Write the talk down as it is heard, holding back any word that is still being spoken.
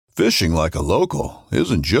Fishing like a local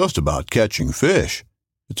isn't just about catching fish.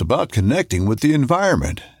 It's about connecting with the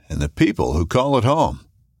environment and the people who call it home.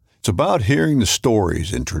 It's about hearing the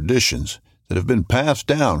stories and traditions that have been passed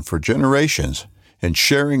down for generations and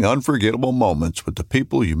sharing unforgettable moments with the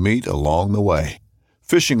people you meet along the way.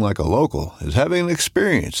 Fishing like a local is having an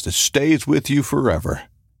experience that stays with you forever.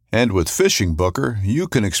 And with Fishing Booker, you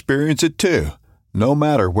can experience it too, no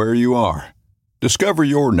matter where you are. Discover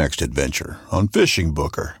your next adventure on Fishing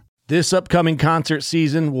Booker. This upcoming concert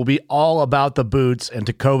season will be all about the boots, and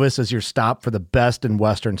Tecovas is your stop for the best in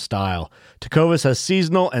Western style. Tecovas has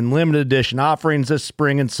seasonal and limited edition offerings this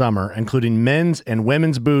spring and summer, including men's and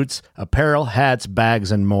women's boots, apparel, hats,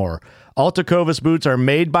 bags, and more. All Tecovas boots are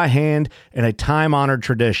made by hand in a time-honored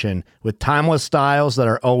tradition with timeless styles that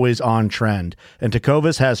are always on trend. And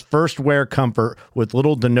Tecovas has first wear comfort with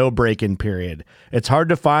little to no break-in period. It's hard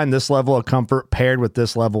to find this level of comfort paired with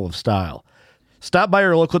this level of style. Stop by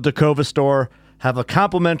your local Tecovas store, have a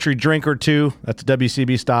complimentary drink or two, that's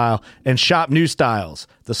WCB style, and shop new styles.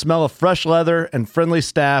 The smell of fresh leather and friendly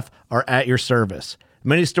staff are at your service.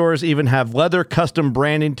 Many stores even have leather custom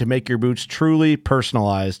branding to make your boots truly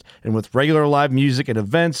personalized. And with regular live music and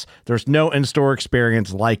events, there's no in-store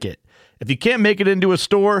experience like it. If you can't make it into a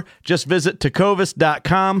store, just visit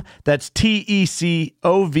tecovas.com. That's TECOVAS.com.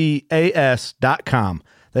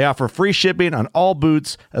 They offer free shipping on all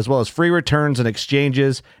boots, as well as free returns and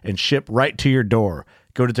exchanges, and ship right to your door.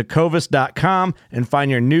 Go to tecovas.com and find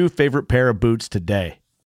your new favorite pair of boots today.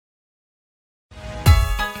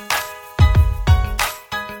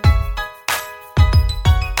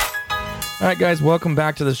 All right, guys, welcome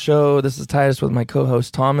back to the show. This is Titus with my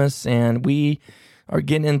co-host Thomas, and we are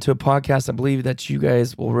getting into a podcast I believe that you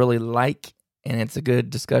guys will really like, and it's a good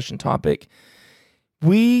discussion topic.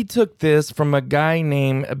 We took this from a guy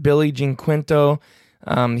named Billy Ginquinto.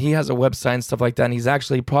 He has a website and stuff like that, and he's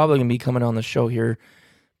actually probably going to be coming on the show here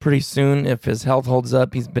pretty soon if his health holds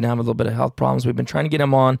up. He's been having a little bit of health problems. We've been trying to get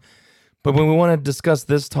him on, but when we want to discuss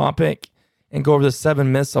this topic and go over the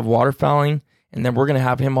 7 myths of waterfowling, and then we're going to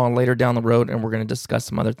have him on later down the road, and we're going to discuss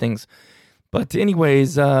some other things. But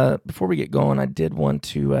anyways, before we get going, I did want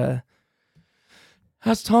to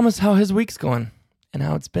ask Thomas how his week's going and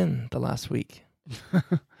how it's been the last week.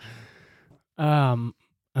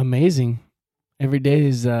 Amazing. Every day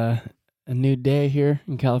is a new day here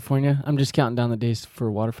in California. I'm just counting down the days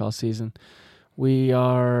for waterfowl season. We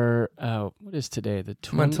are, what is today? The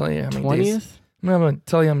 20th? I'm going to tell you how many 20th? Days. I'm going to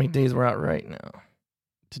tell you how many days we're out right now.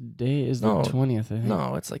 Today is the 20th, I think.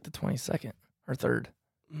 No, it's like the 22nd or 3rd.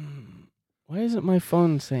 Why isn't my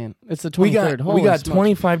phone saying? It's the 23rd. We got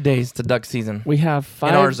 25 days to duck season. We have in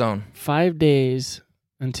our zone. 5 days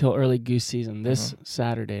until early goose season this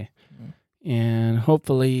Saturday. And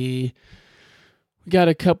hopefully we got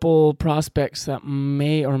a couple prospects that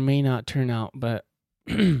may or may not turn out, but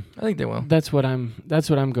I think they will. That's what I'm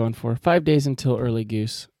going for. 5 days until early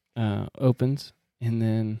goose opens, and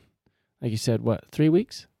then like you said, 3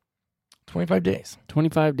 weeks? 25 days.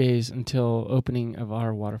 25 days until opening of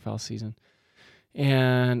our waterfowl season.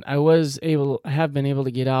 And I have been able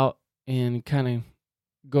to get out and kind of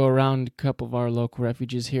go around a couple of our local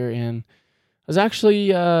refuges here, and I was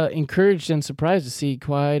actually encouraged and surprised to see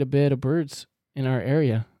quite a bit of birds in our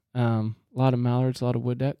area. A lot of mallards, a lot of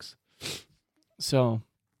wood ducks. So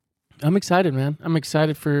I'm excited, man. I'm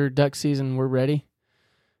excited for duck season. We're ready.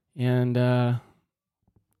 And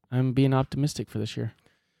I'm being optimistic for this year.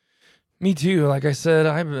 Me too. Like I said,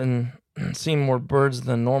 I've been seeing more birds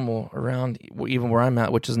than normal around even where I'm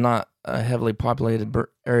at, which is not a heavily populated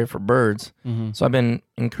area for birds. Mm-hmm. So I've been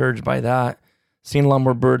encouraged by that. Seen a lot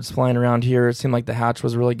more birds flying around here. It seemed like the hatch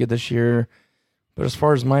was really good this year. But as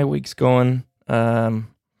far as my week's going, I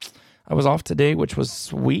was off today, which was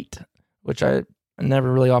sweet, which I'm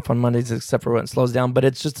never really off on Mondays except for when it slows down. But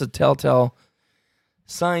it's just a telltale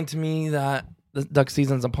sign to me that the duck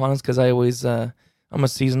season's upon us, because I always, I'm a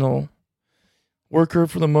seasonal worker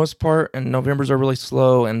for the most part, and Novembers are really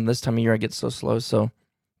slow, and this time of year I get so slow, so it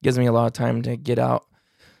gives me a lot of time to get out,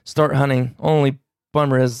 start hunting. Only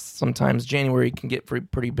bummer is sometimes January can get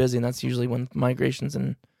pretty busy, and that's usually when migration's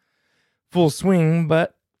in full swing,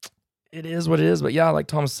 but it is what it is. But yeah, like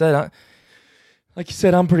Tom said, like you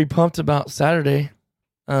said, I'm pretty pumped about Saturday.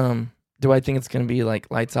 Do I think it's going to be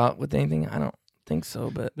like lights out with anything? I don't think so,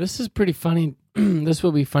 but this is pretty funny. This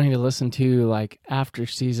will be funny to listen to, like, after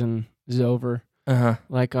season is over.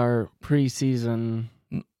 Like our preseason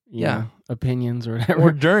opinions or whatever.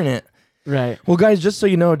 Or during it. Right. Well, guys, just so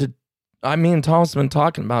you know, me and Thomas have been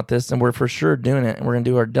talking about this, and we're for sure doing it, and we're going to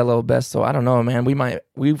do our dead level best. So I don't know, man.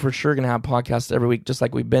 We for sure going to have podcasts every week, just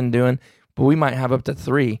like we've been doing, but we might have up to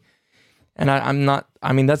 3. And I'm not.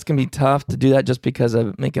 I mean, that's gonna be tough to do that just because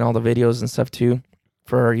of making all the videos and stuff too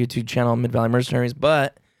for our YouTube channel, Mid Valley Mercenaries.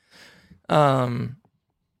 But we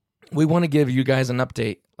want to give you guys an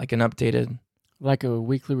update, like an updated, like a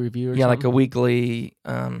weekly review. Or yeah, something? like a weekly.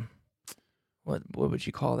 What would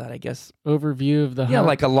you call that? I guess overview of the hunt. Yeah,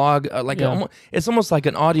 like a log, it's almost like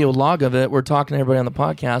an audio log of it. We're talking to everybody on the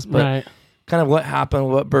podcast, but kind of what happened,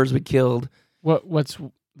 what birds we killed, what's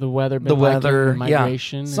the weather, been the like weather, in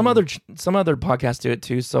migration. Some other podcasts do it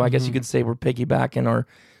too. So I guess you could say we're piggybacking or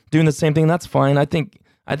doing the same thing. That's fine. I think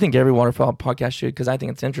every waterfowl podcast should, because I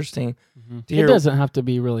think it's interesting to hear. It doesn't have to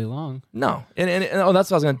be really long. No, and that's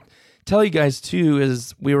what I was going to tell you guys too.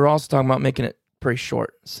 Is we were also talking about making it pretty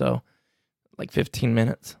short, so like 15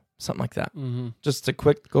 minutes, something like that. Just a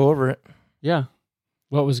quick go over it. Yeah,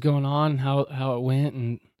 what was going on, how it went,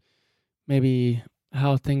 and maybe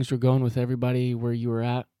how things were going with everybody where you were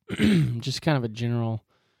at. Just kind of a general,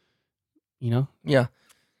 Yeah,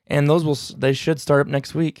 and they should start up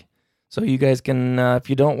next week. So you guys can, if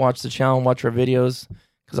you don't watch the channel, watch our videos,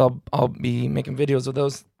 because I'll be making videos of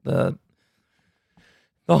those. The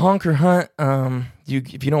honker hunt.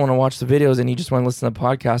 If you don't want to watch the videos and you just want to listen to the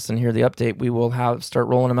podcast and hear the update, we will start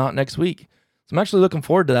rolling them out next week. So I'm actually looking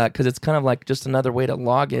forward to that, because it's kind of like just another way to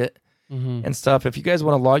log it and stuff. If you guys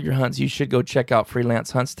want to log your hunts, you should go check out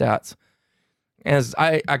Freelance Hunt Stats. As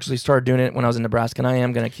I actually started doing it when I was in Nebraska, and I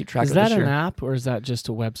am going to keep track of it this year. Is that an app or is that just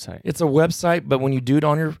a website? It's a website, but when you do it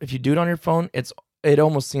if you do it on your phone, it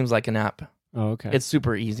almost seems like an app. Oh, okay. It's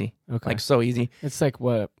super easy. Okay. Like so easy. It's like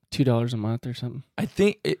what, $2 a month or something? I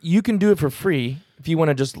think you can do it for free if you want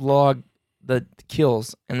to just log the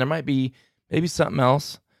kills, and there might be maybe something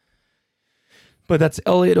else. But that's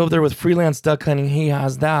Elliot over there with Freelance Duck Hunting. He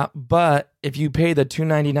has that. But if you pay the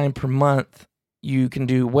 $2.99 per month, you can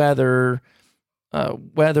do weather,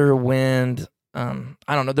 wind. I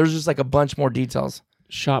don't know. There's just like a bunch more details.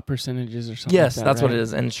 Shot percentages or something. Yes, like that, that's right? what it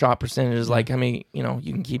is. And shot percentages, like how many, you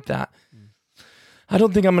can keep that. I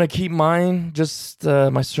don't think I'm going to keep mine, just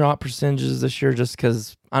my shot percentages this year, just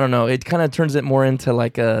because, I don't know. It kind of turns it more into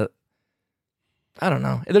like I don't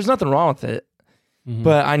know. There's nothing wrong with it.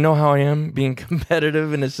 But I know how I am being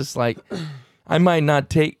competitive, and it's just like, I might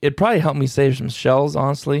not it probably helped me save some shells,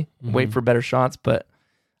 honestly, wait for better shots, but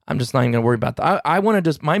I'm just not even going to worry about that. I want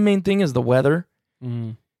to my main thing is the weather,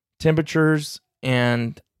 temperatures,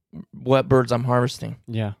 and what birds I'm harvesting.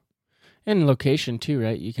 Yeah. And location too,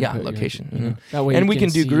 right? You can put location. That way and we can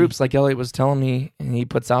do see groups, like Elliot was telling me, and he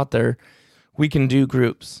puts out there, we can do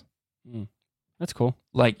groups. That's cool.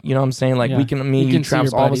 Like, you know what I'm saying? Like, we can, me, you,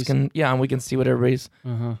 Travis, all of us can, and we can see what everybody's,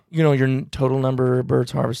 your total number of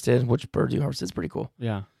birds harvested, which bird you harvested. It's pretty cool.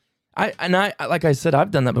 Yeah. I like I said, I've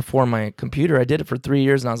done that before on my computer. I did it for 3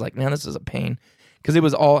 years, and I was like, man, this is a pain, because it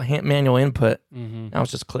was all manual input. Now it's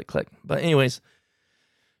just click, click. But anyways,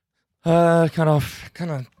 kind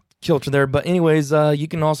of kilter there. But anyways, you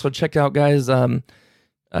can also check out, guys, a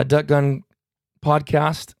Duck Gun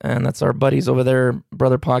podcast, and that's our buddies over there,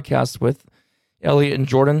 brother podcast with Elliot and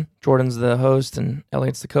Jordan. Jordan's the host and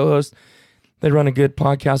Elliot's the co-host. They run a good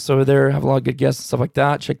podcast over there, have a lot of good guests and stuff like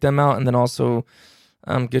that. Check them out. And then also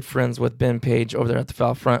good friends with Ben Page over there at the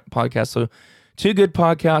Foul Front podcast. So 2 good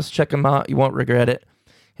podcasts. Check them out. You won't regret it.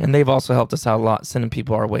 And they've also helped us out a lot, sending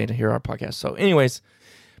people our way to hear our podcast. So anyways,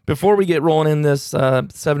 before we get rolling in this 7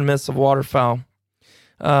 minutes of waterfowl,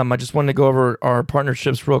 I just wanted to go over our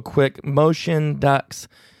partnerships real quick. Motion Ducks,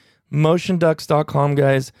 motionducks.com,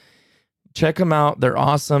 guys. Check them out. They're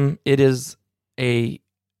awesome. It is a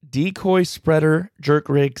decoy spreader jerk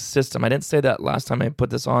rig system. I didn't say that last time I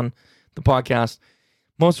put this on the podcast.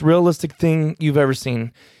 Most realistic thing you've ever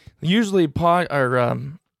seen. Usually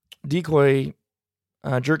decoy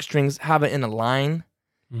jerk strings have it in a line,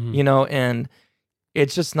 and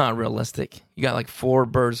it's just not realistic. You got like 4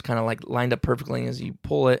 birds kind of like lined up perfectly, and as you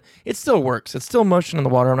pull it, it still works. It's still motion in the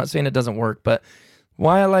water. I'm not saying it doesn't work, but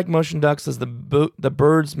why I like motion ducks is the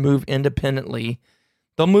birds move independently.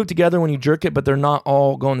 They'll move together when you jerk it, but they're not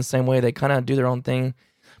all going the same way. They kind of do their own thing.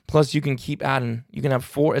 Plus, you can keep adding. You can have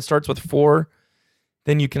 4. It starts with 4.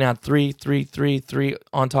 Then you can add 3, 3, 3, 3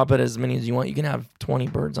 on top of it, as many as you want. You can have 20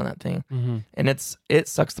 birds on that thing. And it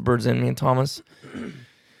sucks the birds in. Me and Thomas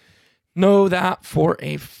know that for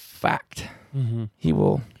a fact. He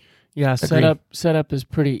will. Yeah, setup is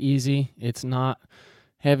pretty easy. It's not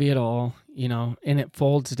heavy at all, and it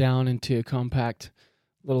folds down into a compact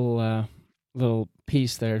little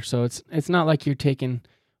piece there. So it's not like you're taking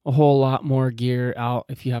a whole lot more gear out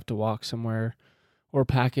if you have to walk somewhere or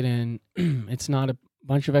pack it in. It's not a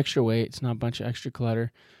bunch of extra weight. It's not a bunch of extra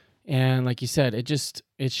clutter. And like you said, it's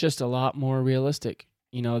just a lot more realistic.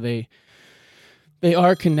 They They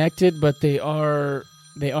are connected, but they are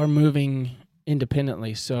moving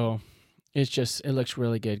independently. So it looks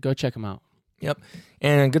really good. Go check them out. Yep.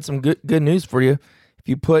 And get some good news for you. If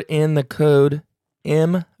you put in the code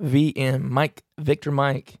MVM, Mike, Victor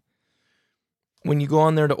Mike, when you go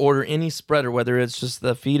on there to order any spreader, whether it's just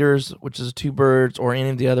the feeders, which is 2 birds, or any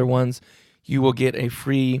of the other ones, you will get a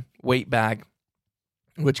free weight bag,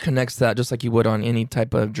 which connects that just like you would on any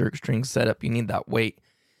type of jerk string setup. You need that weight.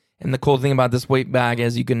 And the cool thing about this weight bag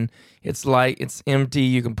is it's light, it's empty,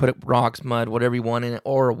 you can put rocks, mud, whatever you want in it,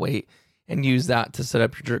 or a weight, and use that to set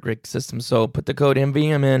up your jerk rig system. So put the code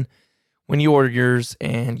MVM in when you order yours,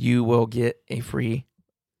 and you will get a free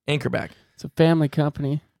anchor bag. It's a family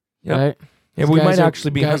company, yep. Right? Yeah, we might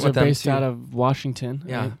actually be hunting with them based too. out of Washington.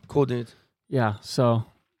 Yeah, right? cool dudes. Yeah, so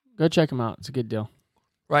go check them out. It's a good deal.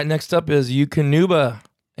 Right, next up is Eukanuba,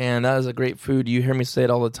 and that is a great food. You hear me say it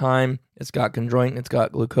all the time. It's got chondroitin, it's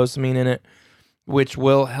got glucosamine in it, which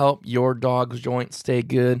will help your dog's joints stay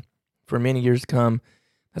good for many years to come.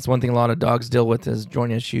 That's one thing a lot of dogs deal with is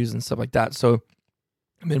joint issues and stuff like that. So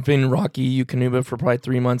I've been feeding Rocky Eukanuba for probably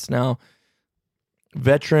 3 months now.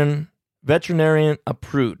 Veterinarian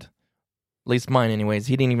approved. At least mine anyways.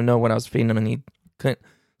 He didn't even know what I was feeding him, and he couldn't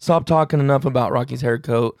stop talking enough about Rocky's hair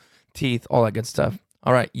coat, teeth, all that good stuff.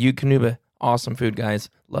 All right, Eukanuba, awesome food, guys.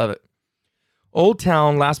 Love it. Old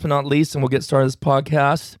Town, last but not least, and we'll get started this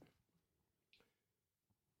podcast.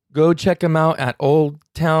 Go check them out at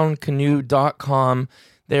oldtowncanoe.com.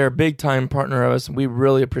 They're a big-time partner of us, and we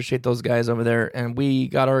really appreciate those guys over there. And we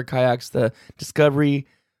got our kayaks, the Discovery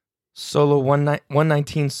Solo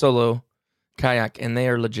 119 Solo kayak, and they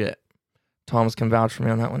are legit. Thomas can vouch for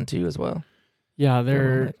me on that one too as well. Yeah,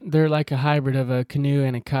 they're like a hybrid of a canoe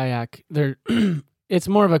and a kayak. It's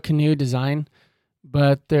more of a canoe design,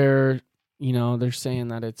 but they're saying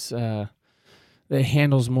that it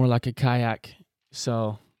handles more like a kayak.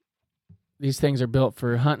 So these things are built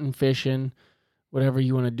for hunting, fishing, whatever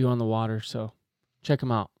you want to do on the water. So check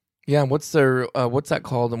them out. Yeah, what's that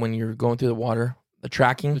called when you're going through the water? The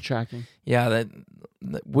tracking? The tracking. Yeah, that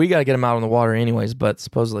we got to get them out on the water anyways, but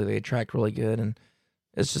supposedly they track really good, and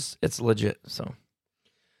it's legit. So,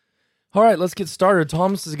 all right, let's get started.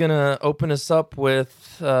 Thomas is going to open us up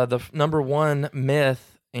with the number one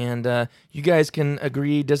myth, and you guys can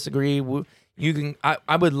agree, disagree.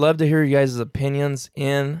 I would love to hear you guys' opinions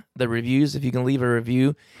in the reviews. If you can leave a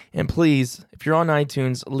review, and please, if you're on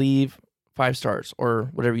iTunes, leave 5 stars or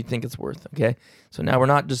whatever you think it's worth. Okay, so now we're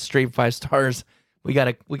not just straight 5 stars. We got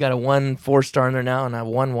a 1 4-star in there now, and a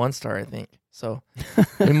 1 1-star, I think. So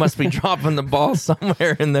we must be dropping the ball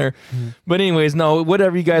somewhere in there. But anyways, no,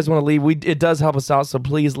 whatever you guys want to leave, it does help us out. So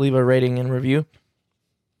please leave a rating and review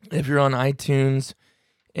if you're on iTunes.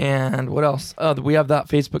 And what else? We have that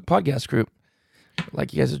Facebook podcast group. I'd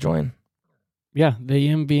like you guys to join. Yeah, the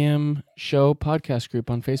MVM Show podcast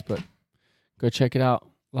group on Facebook. Go check it out.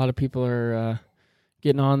 A lot of people are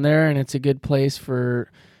getting on there, and it's a good place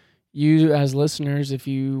for you as listeners, if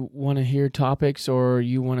you want to hear topics or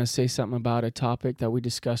you want to say something about a topic that we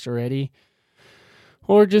discussed already,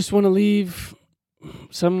 or just want to leave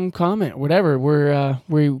some comment, whatever.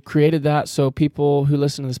 We created that so people who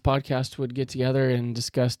listen to this podcast would get together and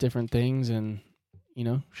discuss different things and,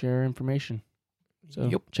 share information. So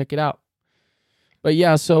Check it out. But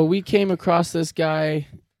yeah, so we came across this guy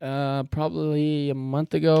probably a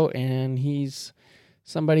month ago, and he's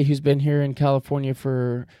somebody who's been here in California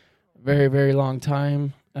for very, very long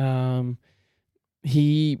time.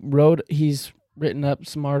 He's written up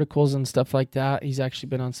some articles and stuff like that. He's actually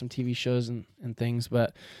been on some TV shows and things,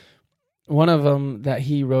 but one of them that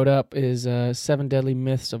he wrote up is 7 Deadly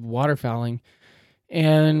Myths of Waterfowling.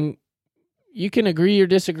 And you can agree or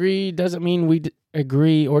disagree. Doesn't mean we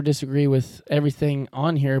agree or disagree with everything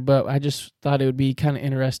on here, but I just thought it would be kind of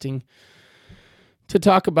interesting to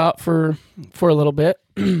talk about for a little bit.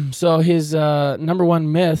 So his number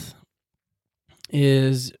one myth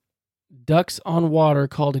is ducks on water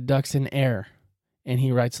called ducks in air. And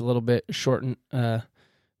he writes a little bit shortened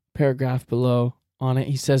paragraph below on it.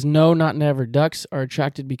 He says, no, not never. Ducks are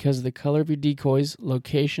attracted because of the color of your decoys,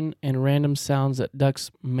 location, and random sounds that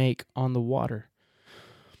ducks make on the water.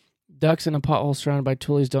 Ducks in a pothole surrounded by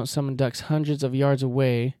tulies don't summon ducks hundreds of yards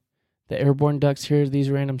away. The airborne ducks hear these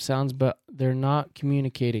random sounds, but they're not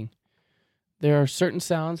communicating. There are certain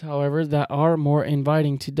sounds, however, that are more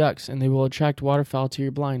inviting to ducks, and they will attract waterfowl to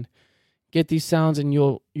your blind. Get these sounds and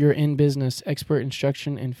you're in business. Expert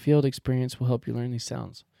instruction and field experience will help you learn these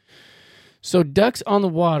sounds. So ducks on the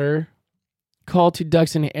water call to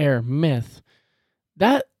ducks in the air. Myth.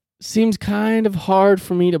 That seems kind of hard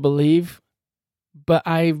for me to believe, but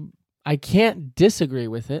I can't disagree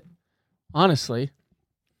with it. honestly.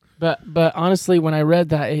 But honestly, when I read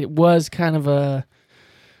that, it was kind of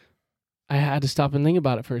I had to stop and think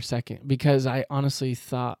about it for a second, because I honestly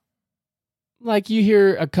thought, like, you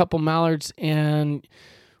hear a couple mallards and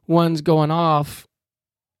one's going off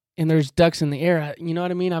and there's ducks in the air. You know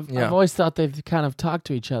what I mean? I've always thought they've kind of talked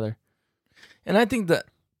to each other. And I think that,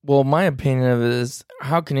 well, my opinion of it is,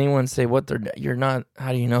 how can anyone say what you're not,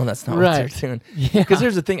 how do you know that's not what they're doing? Yeah. Because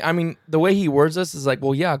here's the thing, I mean, the way he words this is like,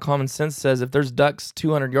 well, yeah, common sense says if there's ducks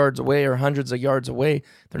 200 yards away or hundreds of yards away,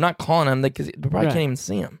 they're not calling them because they probably can't even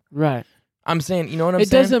see them. Right. I'm saying, you know what I'm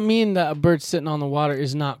saying? It doesn't mean that a bird sitting on the water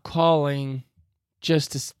is not calling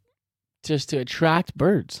just to attract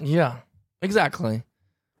birds. Yeah, exactly.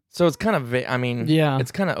 So it's kind of, I mean,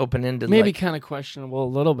 it's kind of open-ended. Maybe like, kind of questionable a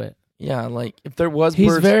little bit. Yeah, like if there was He's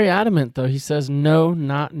birds. very adamant, though. He says, no,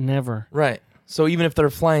 not never. Right. So even if they're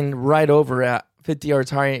flying right over at 50 yards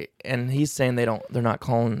high, and he's saying they're not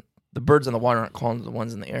calling, the birds in the water aren't calling the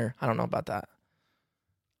ones in the air. I don't know about that.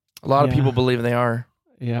 A lot of people believe they are.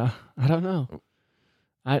 Yeah, I don't know.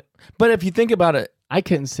 But if you think about it, I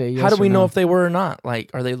couldn't say yes. How do we or know no. if they were or not?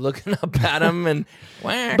 Like, are they looking up at them and?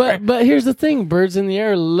 But here's the thing: birds in the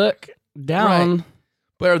air look down. Right.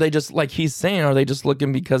 But are they just, like he's saying, are they just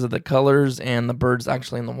looking because of the colors and the birds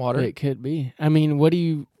actually in the water? It could be. I mean, what do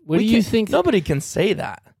you think? Nobody can say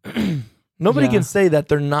that. Nobody can say that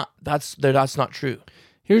they're not. That's not true.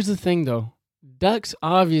 Here's the thing, though: ducks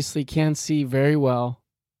obviously can see very well.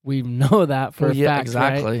 We know that for a fact,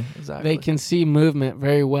 exactly, right? Exactly. They can see movement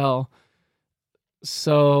very well.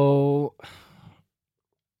 So,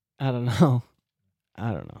 I don't know.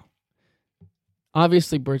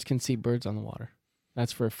 Obviously, birds can see birds on the water.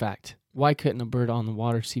 That's for a fact. Why couldn't a bird on the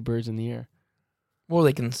water see birds in the air? Well,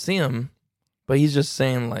 they can see them, but he's just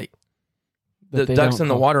saying, like, the ducks in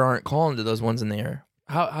the water aren't calling to those ones in the air.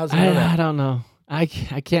 How's he know that? I don't know. I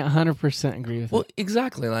can't 100% agree with Well, it.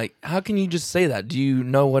 exactly. Like, how can you just say that? Do you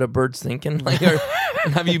know what a bird's thinking? Like,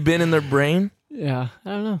 have you been in their brain? Yeah, I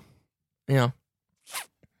don't know. Yeah.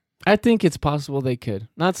 I think it's possible they could.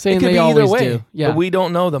 Not saying It could they be always either way, do. Yeah. but we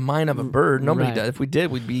don't know the mind of a bird. Nobody Right. does. If we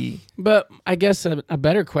did, we'd be. But I guess a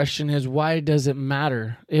better question is, why does it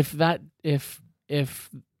matter if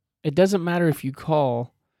it doesn't matter if you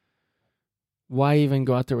call? Why even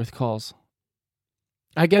go out there with calls?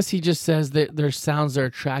 I guess he just says that there's sounds they're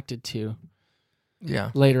attracted to.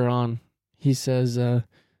 Yeah. Later on, he says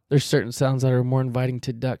there's certain sounds that are more inviting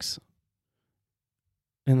to ducks,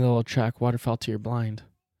 and they'll attract waterfowl to your blind.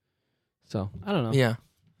 So I don't know. Yeah.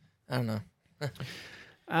 I don't know.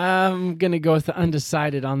 I'm gonna go with the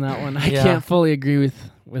undecided on that one. I Yeah. can't fully agree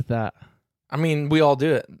with that. I mean, we all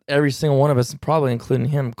do it. Every single one of us, probably including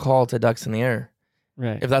him, call to ducks in the air.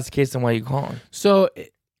 Right. If that's the case, then why are you calling? So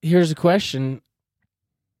here's a question.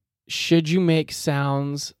 Should you make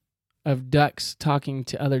sounds of ducks talking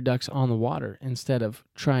to other ducks on the water instead of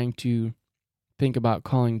trying to think about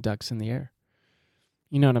calling ducks in the air?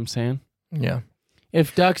 You know what I'm saying? Yeah.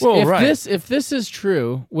 If ducks, if this is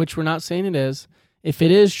true, which we're not saying it is, if it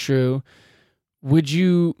is true, would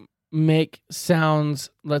you make sounds?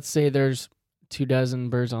 Let's say there's 24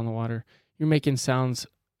 birds on the water. You're making sounds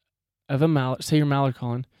of a mallard. Say you're mallard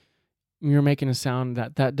calling. You're making a sound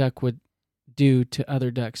that duck would do to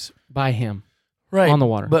other ducks by him, right, on the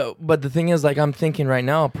water. But the thing is, like, I'm thinking right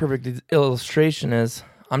now, a perfect illustration is,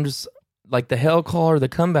 I'm just like, the hail call or the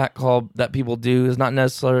comeback call that people do is not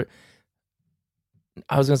necessarily.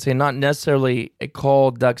 I was gonna say not necessarily a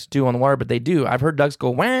call ducks do on the water, but they do. I've heard ducks go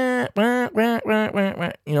wah, wah, wah, wah, wah,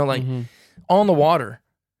 wah, like on the water.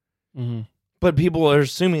 Mm-hmm. But people are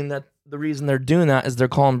assuming that the reason they're doing that is they're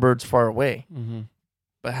calling birds far away. Mm-hmm.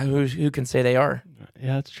 But who can say they are?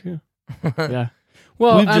 Yeah, that's true. Yeah.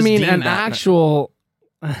 Well, I mean, an actual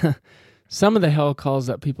some of the hail calls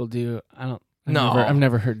that people do, I've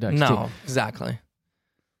never heard ducks do. No, exactly.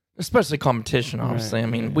 Especially competition, obviously. Right. I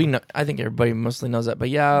mean, we know. I think everybody mostly knows that. But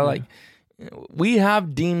yeah, like, we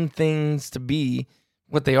have deemed things to be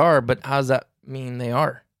what they are, but how does that mean they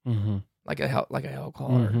are? Mm-hmm. Like a hell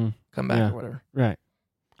call or comeback or whatever. Right.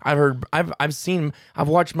 I've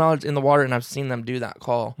watched mallards in the water and I've seen them do that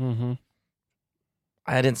call. Mm-hmm.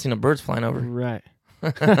 I didn't see no birds flying over. Right.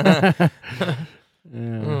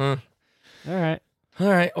 All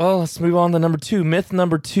right. Well, let's move on to number 2. Myth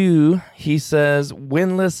number 2. He says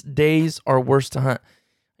windless days are worse to hunt.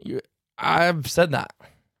 I've said that.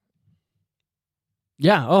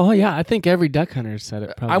 Yeah. Oh, yeah. I think every duck hunter said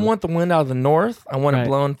it. Probably. I want the wind out of the north. I want it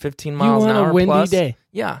blowing 15 miles an hour. You want a windy plus. day.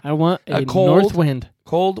 Yeah. I want a north wind.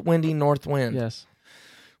 Cold, windy north wind. Yes.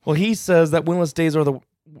 Well, he says that windless days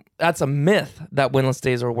that's a myth that windless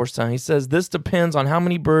days are worse to hunt. He says this depends on how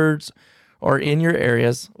many birds or in your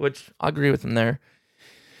areas, which I agree with him there.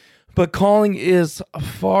 But calling is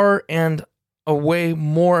far and away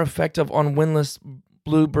more effective on windless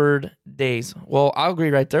bluebird days. Well, I'll agree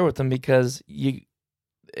right there with him because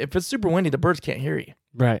if it's super windy, the birds can't hear you.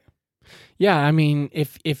 Right. Yeah, I mean,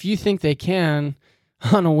 if you think they can,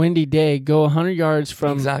 on a windy day, go 100 yards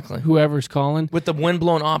from whoever's calling. With the wind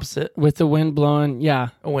blowing opposite. With the wind blowing,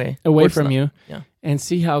 away from you. Yeah. And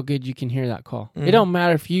see how good you can hear that call. It don't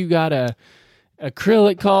matter if you got a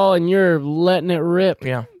acrylic call and you're letting it rip.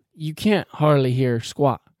 Yeah. You can't hardly hear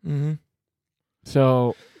squat. Mm-hmm.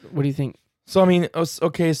 So, what do you think? So, I mean,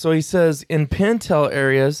 okay, so he says in pintail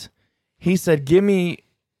areas, he said, give me,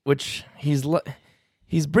 which he's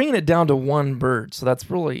bringing it down to one bird. So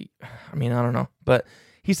that's really, I mean, I don't know. But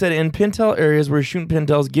he said in pintail areas where you're shooting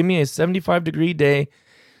pintails, give me a 75-degree day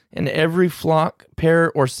and every flock,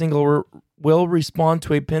 pair, or single will respond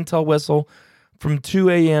to a pintail whistle from 2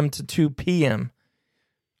 a.m. to 2 p.m.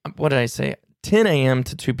 What did I say? 10 a.m.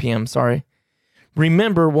 to 2 p.m., sorry.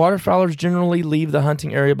 Remember, waterfowlers generally leave the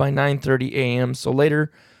hunting area by 9:30 a.m., so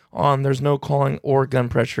later on there's no calling or gun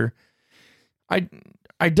pressure.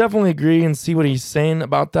 I definitely agree and see what he's saying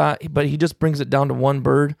about that, but he just brings it down to one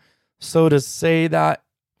bird. So to say that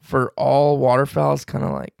for all waterfowl is kind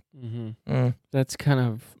of like... That's kind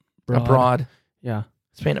of broad. Yeah.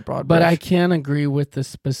 It's painted broad. But brush. I can agree with the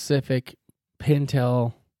specific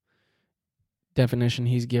pintail definition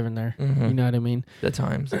he's given there. Mm-hmm. You know what I mean? The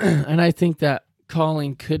times. And I think that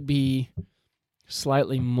calling could be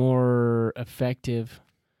slightly more effective.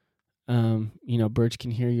 Birds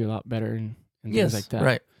can hear you a lot better and things like that.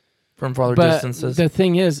 Right. From farther but distances. The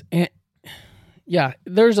thing is,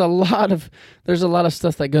 there's a lot of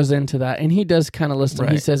stuff that goes into that, and he does kind of list them.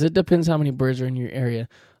 He says it depends how many birds are in your area.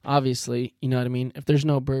 Obviously, you know what I mean? If there's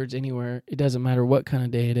no birds anywhere, it doesn't matter what kind of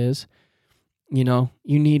day it is. You know,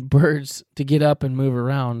 you need birds to get up and move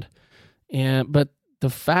around. But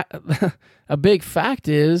a big fact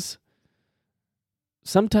is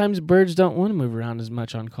sometimes birds don't want to move around as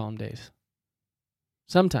much on calm days.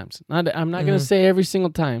 Sometimes. I'm not going to say every single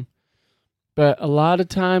time, but a lot of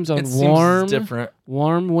times on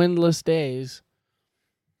warm, windless days,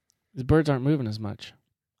 the birds aren't moving as much.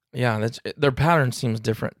 Yeah, their pattern seems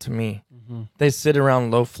different to me. Mm-hmm. They sit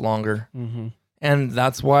around loaf longer. Mm-hmm. And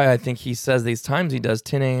that's why I think he says these times he does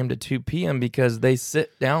 10 a.m. to 2 p.m. because they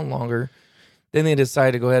sit down longer. Then they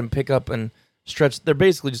decide to go ahead and pick up and stretch. They're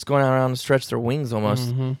basically just going around and stretch their wings almost.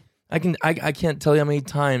 Mm-hmm. I can't tell you how many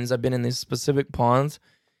times I've been in these specific ponds.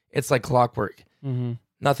 It's like clockwork. Mm-hmm.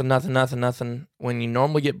 Nothing. When you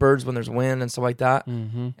normally get birds when there's wind and stuff like that.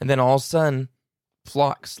 Mm-hmm. And then all of a sudden,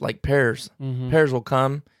 flocks, like pairs. Mm-hmm. Pairs will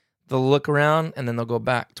come. They'll look around and then they'll go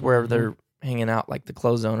back to wherever they're hanging out, like the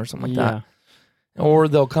close zone or something like that. Or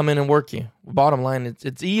they'll come in and work you. Bottom line,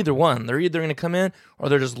 it's either one. They're either going to come in or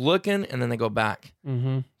they're just looking and then they go back.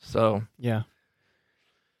 Mm-hmm. So yeah,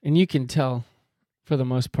 and you can tell for the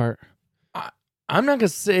most part. I'm not going to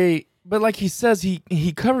say, but like he says,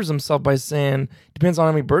 he covers himself by saying depends on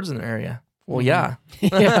how many birds in the area. Well, yeah,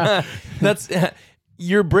 yeah, that's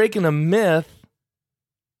you're breaking a myth.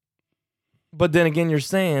 But then again, you're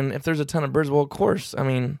saying if there's a ton of birds, well, of course. I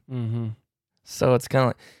mean, so it's kind of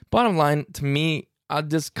like bottom line to me. I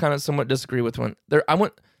just kind of somewhat disagree with one.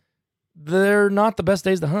 They're not the best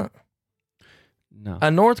days to hunt. No,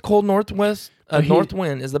 a cold north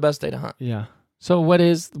wind is the best day to hunt. Yeah. So what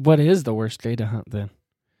is the worst day to hunt then?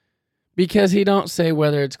 Because he don't say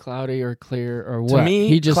whether it's cloudy or clear or what. To me,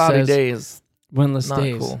 he just cloudy says days, windless not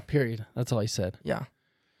days. cool. Period. That's all he said. Yeah,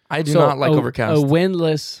 I do not like overcast. A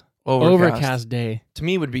windless overcast day to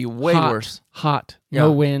me would be way worse. Hot,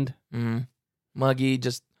 no wind, muggy.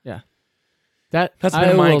 Just that's been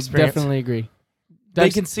I my will experience. Definitely agree. They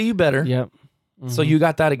can see you better. Yep. So you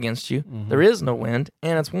got that against you. There is no wind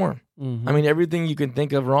and it's warm. I mean, everything you can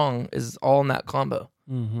think of wrong is all in that combo.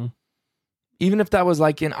 Even if that was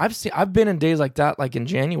like I've been in days like that, like in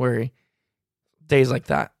January, days like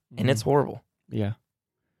that, and it's horrible. Yeah.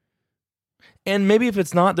 And maybe if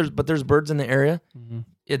it's not, there's birds in the area.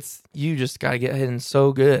 It's you just got to get hidden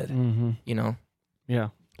so good, you know. Yeah.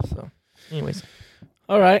 So, anyways,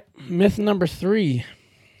 all right. Myth number 3: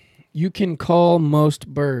 you can call most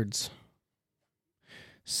birds.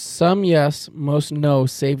 Some yes, most no.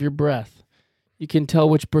 Save your breath. You can tell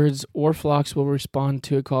which birds or flocks will respond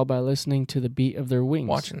to a call by listening to the beat of their wings.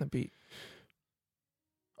 Watching the beat.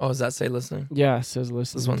 Oh, does that say listening? Yeah, it says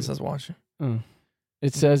listening. This one says watching.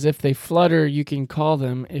 It says if they flutter, you can call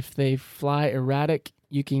them. If they fly erratic,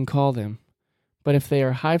 you can call them. But if they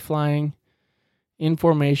are high flying, in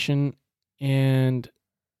formation, and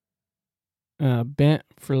bent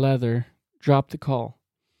for leather, drop the call.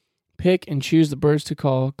 Pick and choose the birds to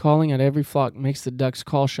call. Calling at every flock makes the ducks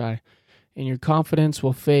call shy, and your confidence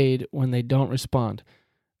will fade when they don't respond.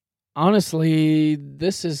 Honestly,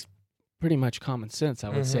 this is pretty much common sense, I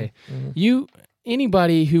would say.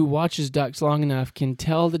 Anybody who watches ducks long enough can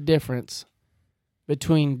tell the difference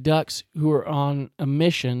between ducks who are on a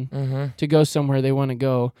mission to go somewhere they want to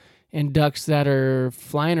go and ducks that are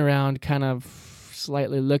flying around kind of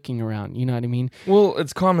slightly looking around. You know what I mean? Well,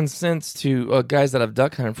 it's common sense to guys that have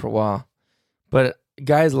duck hunted for a while. But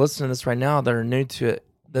guys listening to this right now that are new to it,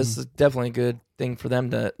 this is definitely a good thing for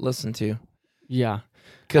them to listen to. Yeah.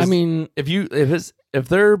 Because I mean, you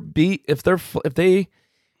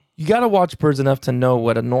got to watch birds enough to know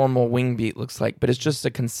what a normal wing beat looks like, but it's just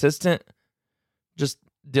a consistent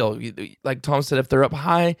deal. Like Tom said, if they're up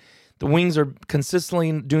high, the wings are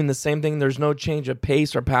consistently doing the same thing. There's no change of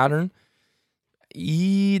pace or pattern.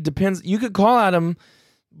 Depends. You could call at them,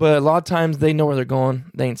 but a lot of times they know where they're going.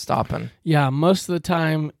 They ain't stopping. Yeah, most of the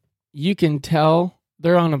time you can tell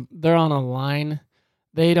they're on a line.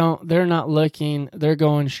 They're not looking. They're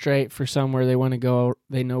going straight for somewhere they want to go.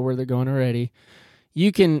 They know where they're going already.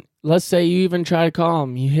 You can, let's say you even try to call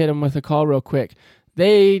them. You hit them with a call real quick.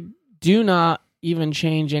 They do not even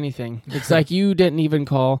change anything. It's like you didn't even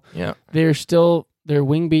call. Yeah. They're still, their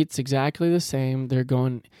wing beat's exactly the same. They're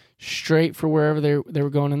going straight for wherever they were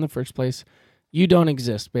going in the first place. You don't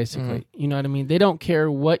exist, basically. You know what I mean? They don't care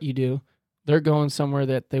what you do. They're going somewhere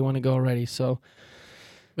that they want to go already. So,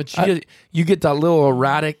 but you get that little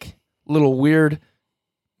erratic, little weird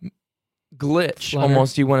glitch, flutter,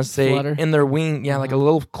 almost you want to say, flutter. In their wing. Yeah, like a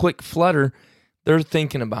little quick flutter. They're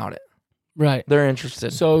thinking about it. Right. They're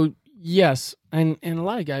interested. So, yes. And a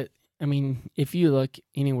lot of guys, I mean, if you look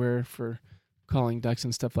anywhere for calling ducks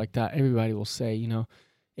and stuff like that, everybody will say, you know,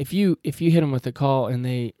 if you hit them with a call and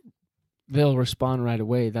they'll respond right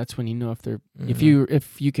away, that's when you know if they're if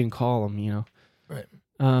you can call them, you know.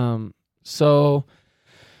 Right. So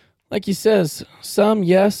like he says, some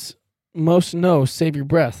yes, most no, save your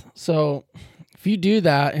breath. So if you do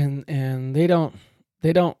that and they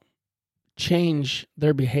don't change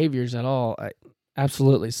their behaviors at all,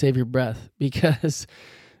 absolutely save your breath, because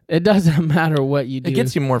it doesn't matter what you do. It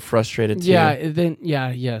gets you more frustrated too.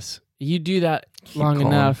 Yeah, yes. You do that long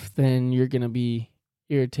enough, then you're going to be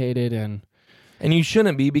irritated and you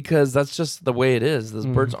shouldn't be, because that's just the way it is. Those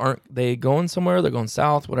birds they going somewhere, they're going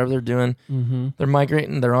south, whatever they're doing. They're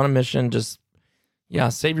migrating, they're on a mission. Just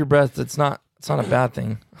save your breath. It's not a bad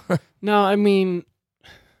thing. No, I mean,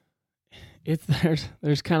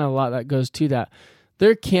 there's kind of a lot that goes to that.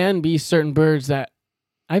 There can be certain birds that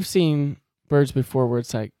I've seen birds before where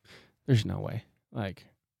it's like, there's no way. Like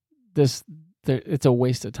this, it's a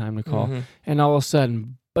waste of time to call. And all of a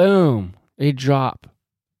sudden, boom, they drop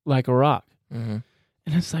like a rock. And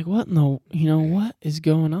it's like, what what is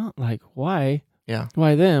going on? Like, why? Yeah.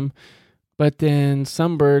 Why them? But then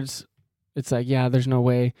some birds, it's like, there's no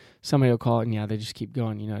way. Somebody will call it, and they just keep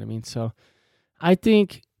going. You know what I mean? So I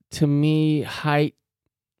think, to me, height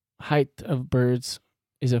of birds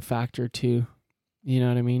is a factor too. You know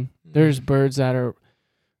what I mean? There's birds that are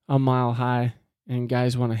a mile high, and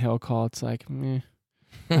guys want a hail call. It's like, I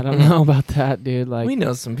don't know about that, dude. Like, we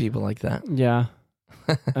know some people like that. Yeah.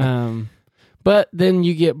 But then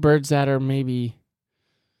you get birds that are maybe,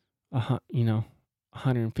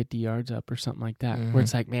 150 yards up or something like that, where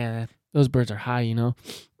it's like, man, those birds are high, you know.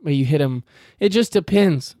 But you hit them. It just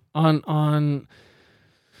depends on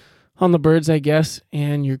the birds, I guess,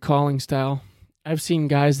 and your calling style. I've seen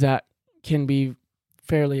guys that can be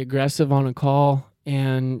fairly aggressive on a call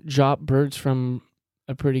and drop birds from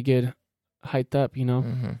a pretty good height up, you know.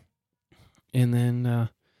 And then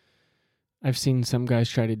I've seen some guys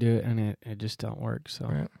try to do it, and it just don't work.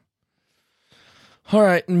 So, all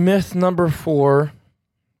right. Myth number 4: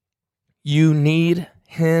 you need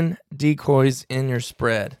hen decoys in your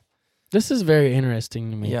spread. This is very interesting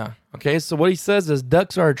to me. Yeah. Okay. So what he says is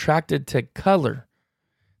ducks are attracted to color.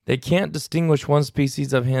 They can't distinguish one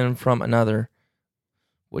species of hen from another,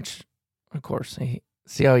 which, of course,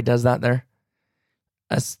 see how he does that there?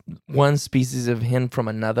 One species of hen from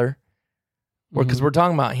another. Because we're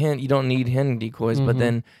talking about hen, you don't need hen decoys, but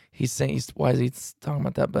then he's saying, why is he talking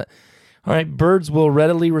about that? But, all right, birds will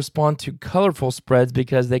readily respond to colorful spreads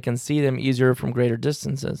because they can see them easier from greater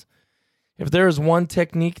distances. If there is one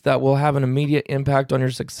technique that will have an immediate impact on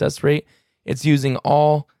your success rate, it's using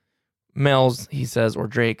all males, he says, or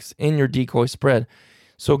drakes in your decoy spread.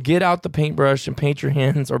 So get out the paintbrush and paint your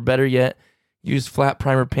hens, or better yet, use flat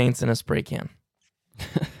primer paints in a spray can.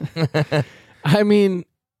 I mean,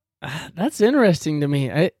 that's interesting to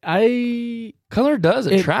me. I color does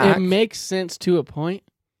attract. It makes sense to a point,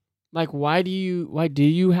 Like, why do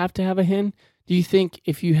you have to have a hen? Do you think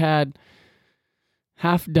if you had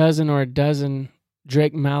half dozen or a dozen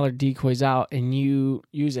Drake mallard decoys out and you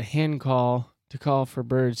use a hen call to call for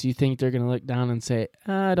birds, do you think they're going to look down and say,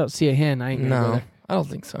 I don't see a hen. I ain't going to go there. I don't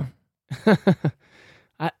think so.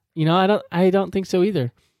 I don't think so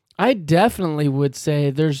either. I definitely would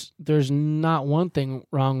say there's not one thing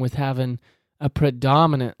wrong with having a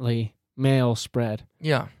predominantly male spread.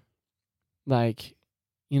 Yeah. Like,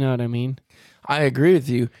 you know what I mean? I agree with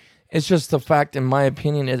you. It's just the fact, in my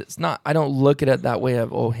opinion, it's not, I don't look at it that way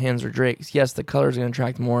of, hens or drakes. Yes, the color's going to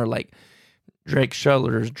attract more like Drake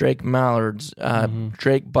Shutters, Drake Mallards,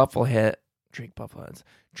 Drake Buffleheads,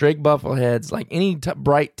 like any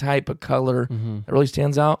bright type of color that really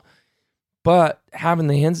stands out. But having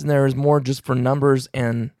the hens in there is more just for numbers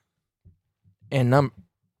and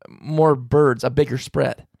more birds, a bigger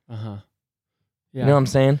spread. Yeah. You know what I'm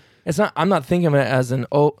saying? It's not. I'm not thinking of it as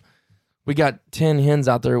we got 10 hens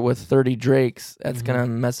out there with 30 drakes. That's gonna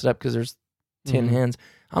mess it up because there's 10 hens.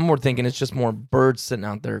 I'm more thinking it's just more birds sitting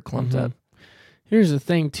out there clumped up. Here's the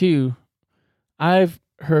thing too. I've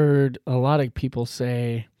heard a lot of people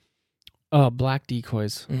say, black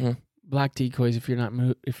decoys. Black decoys. If you're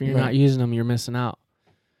not using them, you're missing out.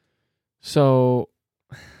 So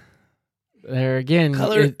there again,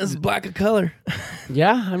 color is black a color.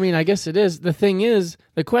 Yeah, I mean, I guess it is.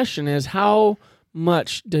 The question is, how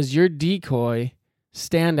much does your decoy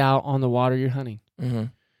stand out on the water you're hunting? You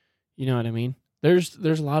know what I mean? There's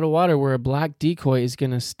a lot of water where a black decoy is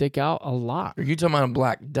going to stick out a lot. Are you talking about a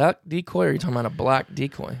black duck decoy, or are you talking about a black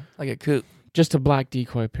decoy, like a coot? Just a black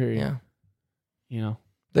decoy, period. Yeah. You know.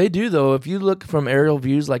 They do, though. If you look from aerial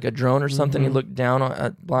views like a drone or something, you look down on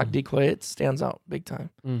a black decoy, it stands out big time.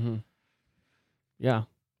 Yeah.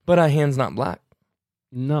 But a hen's not black.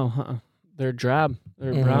 No, they're drab.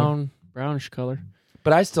 They're brownish color.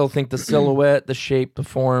 But I still think the silhouette, the shape, the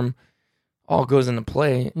form, all goes into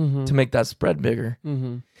play to make that spread bigger.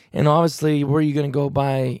 And obviously, where are you going to go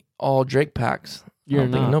buy all Drake packs? You're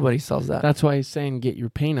not. Nobody sells that. That's why he's saying get your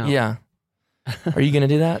paint out. Yeah. Are you going to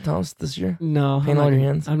do that, Thomas, this year? No. Paint all your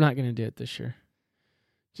hens? I'm not going to do it this year.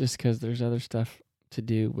 Just because there's other stuff to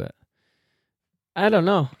do, but I don't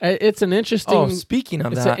know. It's an interesting... Oh, speaking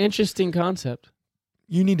of that... It's an interesting concept.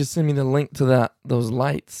 You need to send me the link to those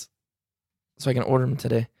lights so I can order them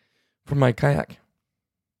today for my kayak.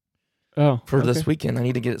 Oh, for this weekend. I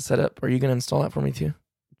need to get it set up. Are you going to install that for me too?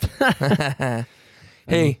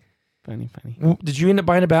 Hey. Funny. Did you end up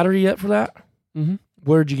buying a battery yet for that?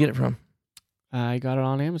 Where did you get it from? I got it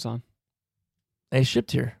on Amazon. They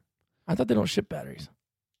shipped here. I thought they don't ship batteries.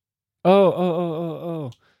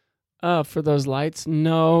 Oh. For those lights?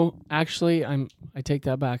 No, actually, I take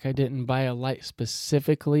that back. I didn't buy a light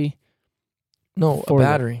specifically. No, a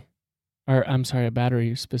battery. A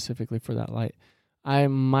battery specifically for that light. I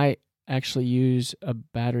might actually use a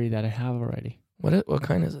battery that I have already. What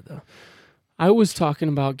kind is it though? I was talking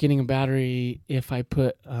about getting a battery if I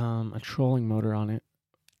put a trolling motor on it.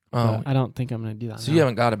 Oh, I don't think I'm going to do that. So you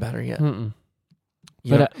haven't got a battery yet.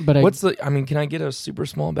 But can I get a super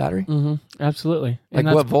small battery? Absolutely. Like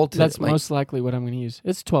what voltage? That's most likely what I'm going to use.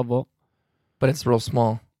 It's 12 volt. But it's real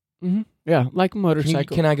small. Yeah, like a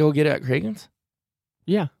motorcycle. Can I go get it at Kragen's?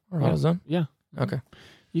 Yeah. Or AutoZone? Yeah. Okay.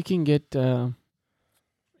 You can get,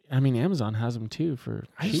 Amazon has them too for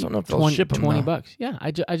I just don't know if they'll ship them $20. Yeah,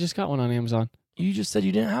 I just got one on Amazon. You just said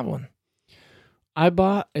you didn't have one. I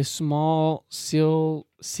bought a small sealed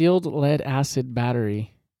lead acid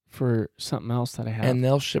battery for something else that I have. And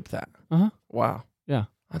they'll ship that. Wow. Yeah.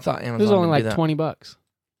 I thought Amazon it was only would like $20.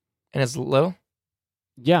 And it's little?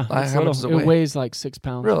 Yeah. How much does it weigh? It weighs like 6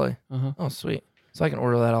 pounds. Really? Oh, sweet. So I can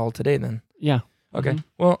order that all today then. Yeah. Okay.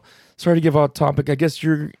 Well, sorry to give off topic. I guess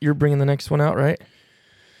you're bringing the next one out, right?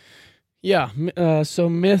 Yeah. So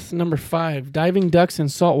myth number 5, diving ducks in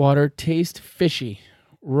saltwater taste fishy.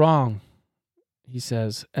 Wrong. He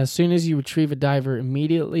says, as soon as you retrieve a diver,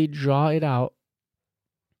 immediately draw it out.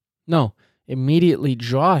 No, immediately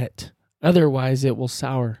draw it. Otherwise, it will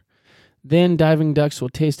sour. Then diving ducks will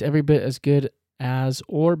taste every bit as good as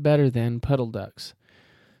or better than puddle ducks.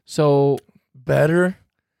 So better?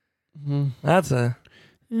 That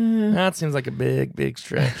seems like a big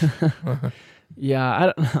stretch. Yeah,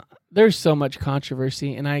 I don't. There's so much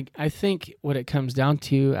controversy, and I think what it comes down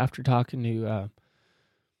to after talking to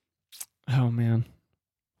oh man,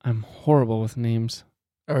 I'm horrible with names.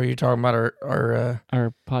 Are you talking about our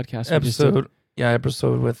podcast episode? Yeah,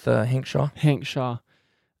 episode with Hank Shaw. Hank Shaw.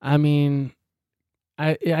 I mean,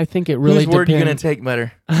 I think it really. Whose word are you gonna take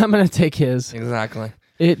better? I'm gonna take his. Exactly.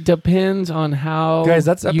 It depends on how Guys,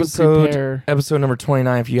 that's you prepare. episode number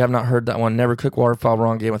 29. If you have not heard that one, Never Cook Waterfowl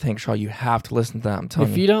Raw Game with Hank Shaw, you have to listen to that. I'm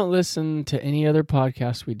telling If you don't listen to any other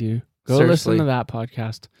podcast we do, go Seriously. listen to that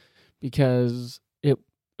podcast because it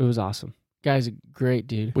was awesome. Guy's a great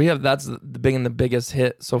dude. That's the biggest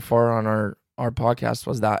hit so far on our podcast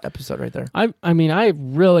was that episode right there. I mean, I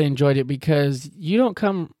really enjoyed it because you don't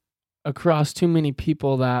come across too many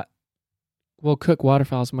people that will cook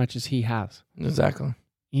waterfowl as much as he has. Exactly.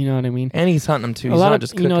 You know what I mean? And he's hunting them too. A He's lot not of,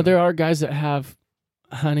 just cooking. there are guys that have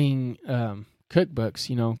hunting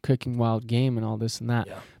cookbooks, cooking wild game and all this and that.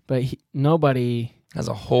 Yeah. But nobody has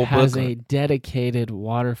a whole has book. a dedicated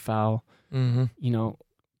waterfowl,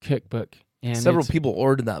 cookbook. And several people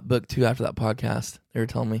ordered that book too after that podcast. They were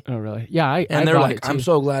telling me. Oh, really? Yeah, I they're bought like, it too. I'm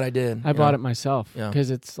so glad I did. I bought it myself because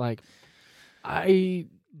it's like I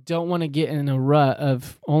don't want to get in a rut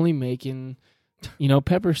of only making,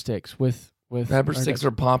 pepper sticks with pepper sticks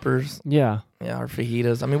or poppers. Yeah, or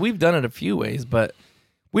fajitas. I mean, we've done it a few ways, but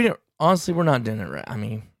we don't. Honestly, we're not doing it right. I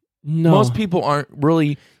mean, most people aren't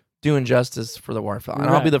really doing justice for the waterfowl, and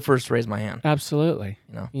I'll be the first to raise my hand. Absolutely.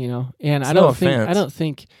 And It's I don't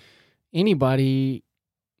think anybody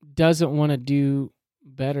doesn't want to do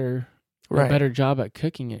better. A better job at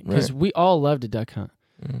cooking it because we all love to duck hunt,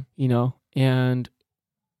 and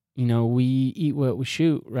we eat what we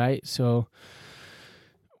shoot, right? So,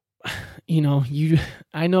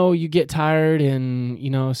 I know you get tired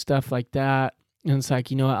and stuff like that, and it's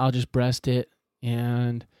like I'll just breast it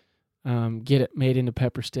and get it made into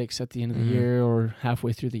pepper sticks at the end of the year or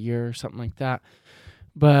halfway through the year or something like that.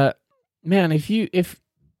 But man, if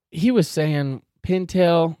he was saying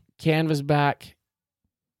pintail, canvasback.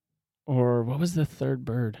 Or what was the third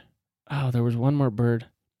bird? Oh, there was one more bird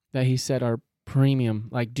that he said are premium.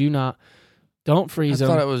 Like, don't freeze them.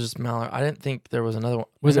 I thought it was just mallard. I didn't think there was another one.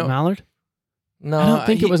 Was it mallard? No, I don't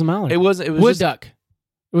think it was a mallard. It was wood duck.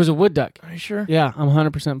 It was a wood duck. Are you sure? Yeah, I'm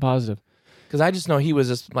 100% positive. Because I just know he was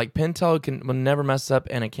just like pintail will never mess up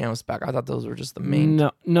and a canvasback. I thought those were just the main.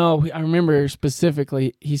 No, I remember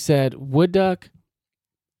specifically he said wood duck,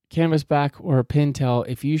 canvasback, or a pintail.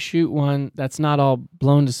 If you shoot one that's not all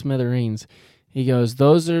blown to smithereens, he goes,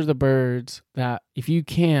 those are the birds that if you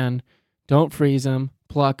can, don't freeze them,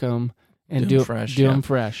 pluck them, and do them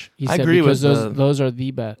fresh. He said, agree because with those are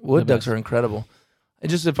the best. Wood ducks are incredible. It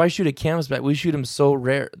just if I shoot a canvasback, we shoot them so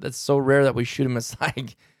rare. That's so rare that we shoot them. It's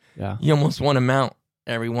like you almost want to mount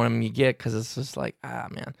every one of them you get because it's just like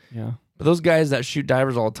man. Yeah. But those guys that shoot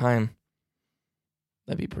divers all the time,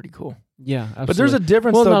 that'd be pretty cool. Yeah, absolutely. But there's a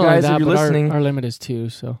difference, though, guys, if you're listening. Our limit is 2,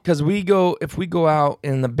 so. Because if we go out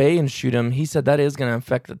in the bay and shoot them, he said that is going to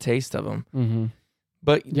affect the taste of them. Mm-hmm.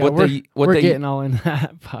 But yeah, we're getting all in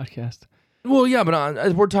that podcast. Well, yeah,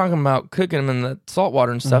 but we're talking about cooking them in the salt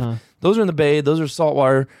water and stuff. Those are in the bay. Those are salt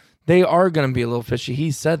water. They are going to be a little fishy.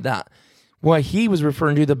 He said that. What he was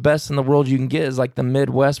referring to, the best in the world you can get is like the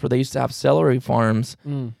Midwest where they used to have celery farms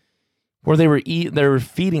where they were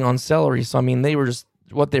feeding on celery. So, I mean,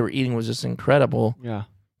 what they were eating was just incredible. Yeah.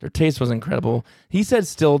 Their taste was incredible. He said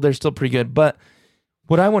they're still pretty good. But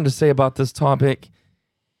what I wanted to say about this topic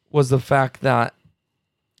was the fact that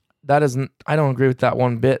I don't agree with that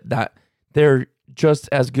one bit, that they're just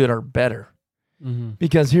as good or better. Mm-hmm.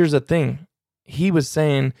 Because here's the thing. He was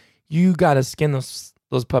saying you got to skin those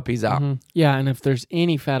puppies out. Mm-hmm. Yeah, and if there's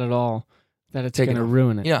any fat at all, that it's going to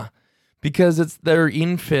ruin it. Yeah. Because they're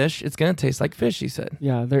eating fish, it's going to taste like fish, he said.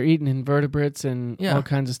 Yeah, they're eating invertebrates and all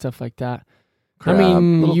kinds of stuff like that. Crab, I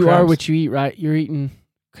mean, you crabs. are what you eat, right? You're eating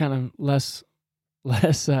kind of less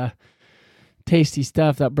tasty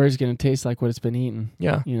stuff. That bird's going to taste like what it's been eating.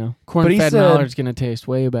 Yeah. Corn-fed mallard's going to taste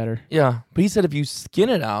way better. Yeah, but he said if you skin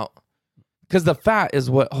it out, because the fat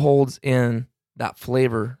is what holds in that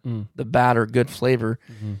flavor, the bad or good flavor.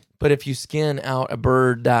 Mm-hmm. But if you skin out a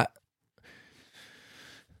bird that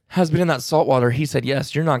has been in that salt water, he said,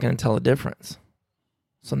 yes, you're not going to tell the difference.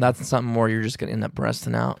 So that's something more you're just going to end up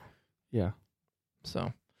breasting out. Yeah.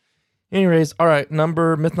 So, anyways, all right,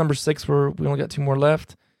 myth number 6, we only got 2 more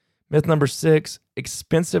left. Myth number 6,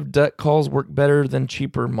 expensive duck calls work better than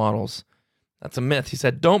cheaper models. That's a myth. He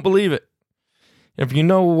said, don't believe it. If you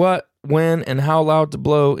know what, when, and how loud to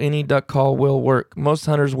blow, any duck call will work. Most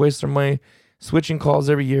hunters waste their money switching calls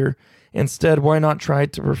every year. Instead, why not try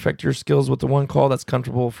to perfect your skills with the one call that's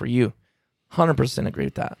comfortable for you? 100% agree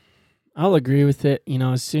with that. I'll agree with it.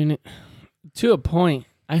 As soon to a point,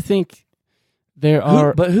 I think there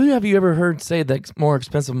are. But who have you ever heard say that more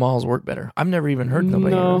expensive models work better? I've never even heard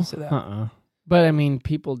nobody ever say that. But I mean,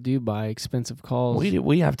 people do buy expensive calls.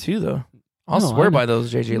 We have too, though. I'll swear by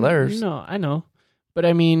those JJ Lairs. No, I know. But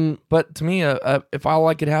I mean, but to me, if all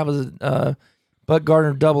I could have is But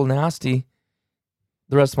Gardner double nasty,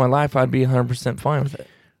 the rest of my life, I'd be 100% fine with it.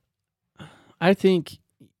 I think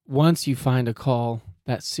once you find a call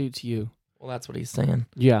that suits you, Well, that's what he's saying.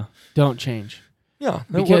 yeah, don't change. Yeah.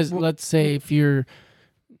 Because let's say if you're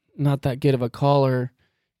not that good of a caller,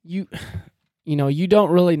 you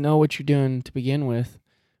don't really know what you're doing to begin with.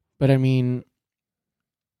 But I mean,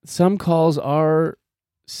 some calls are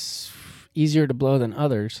easier to blow than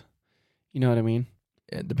others. You know what I mean?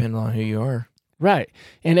 It depends on who you are. Right.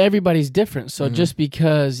 And everybody's different. So Mhm. just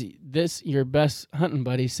because your best hunting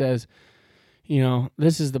buddy says,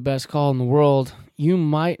 this is the best call in the world, you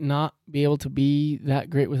might not be able to be that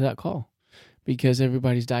great with that call because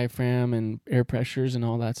everybody's diaphragm and air pressures and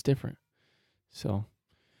all that's different. So,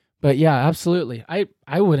 but yeah, absolutely.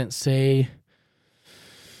 I wouldn't say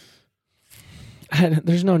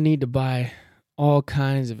there's no need to buy all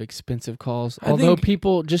kinds of expensive calls, although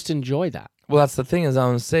people just enjoy that. Well, that's the thing is I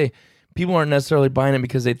want to say people aren't necessarily buying it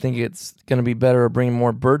because they think it's going to be better or bring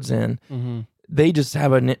more birds in. Mm-hmm. They just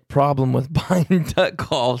have a problem with buying duck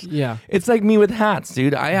calls. Yeah. It's like me with hats,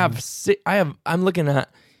 dude. I'm looking at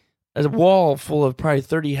a wall full of probably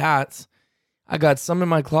 30 hats. I got some in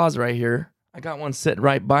my closet right here. I got one sitting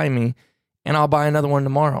right by me, and I'll buy another one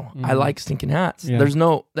tomorrow. Mm-hmm. I like stinking hats. Yeah.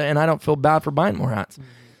 And I don't feel bad for buying more hats. Mm-hmm.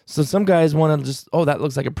 So some guys want to just, that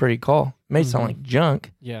looks like a pretty call. May sound like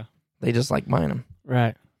junk. Yeah. They just like buying them.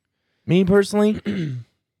 Right. Me personally,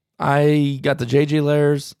 I got the JJ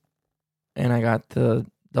layers and I got the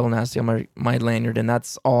double nasty on my lanyard, and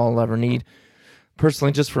that's all I'll ever need.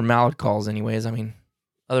 Personally, just for mallard calls anyways. I mean,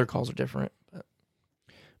 other calls are different.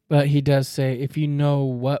 But he does say if you know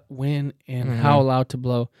what, when, and how loud to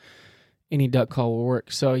blow, any duck call will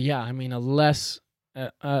work. So, yeah, I mean, a less,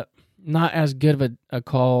 not as good of a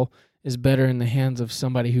call is better in the hands of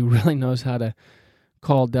somebody who really knows how to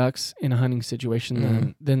call ducks in a hunting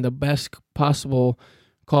situation than the best possible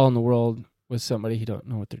call in the world with somebody who don't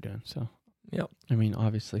know what they're doing. So, yep. I mean,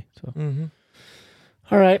 obviously. So,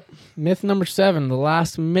 All right. Myth number 7, the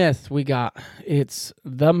last myth we got. It's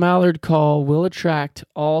the mallard call will attract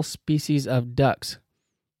all species of ducks.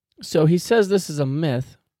 So he says this is a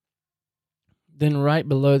myth. Then right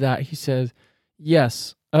below that, he says,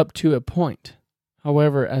 yes, up to a point.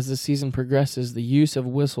 However, as the season progresses, the use of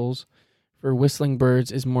whistles for whistling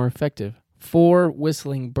birds is more effective. For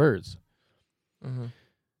whistling birds.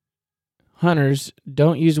 Hunters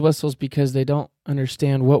don't use whistles because they don't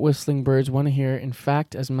understand what whistling birds want to hear. In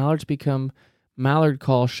fact, as mallards become mallard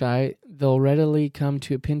call shy, they'll readily come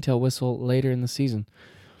to a pintail whistle later in the season.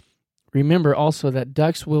 Remember also that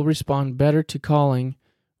ducks will respond better to calling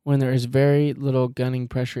when there is very little gunning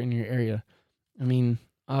pressure in your area. I mean,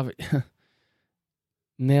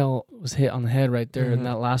 nail was hit on the head right there in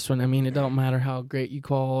that last one. I mean, it don't matter how great you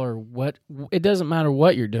call or what. It doesn't matter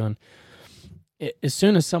what you're doing. As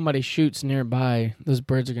soon as somebody shoots nearby, those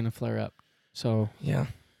birds are going to flare up. So, yeah,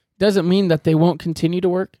 doesn't mean that they won't continue to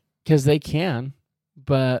work because they can.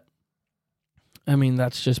 But, I mean,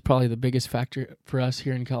 that's just probably the biggest factor for us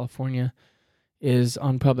here in California is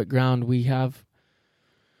on public ground. We have,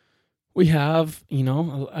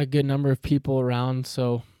 a good number of people around.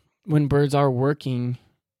 So, when birds are working,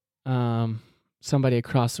 somebody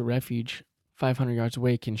across the refuge 500 yards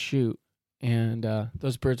away can shoot, and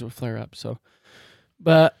those birds will flare up. So,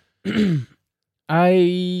 but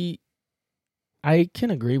I can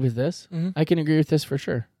agree with this. I can agree with this for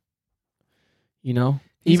sure.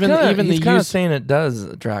 He's the kind of use, saying it does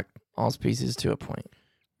attract all species to a point.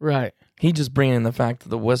 right? He just bringing in the fact that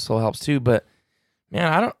the whistle helps too. But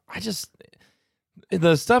man,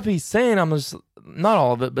 the stuff he's saying, I'm just not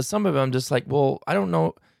all of it, but some of it, I'm just like, well, I don't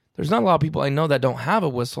know. There's not a lot of people I know that don't have a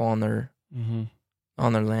whistle on their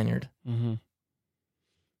lanyard.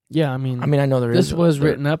 Yeah, I mean, I know there is. This was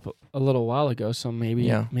written up a little while ago, so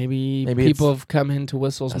maybe people have come into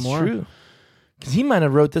whistles that's more. True. Because he might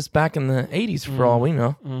have wrote this back in the 80s for all we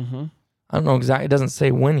know. I don't know exactly. It doesn't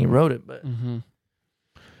say when he wrote it, but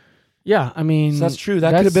yeah, I mean, so that's true.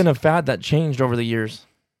 That could have been a fad that changed over the years.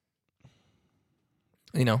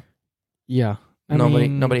 Yeah.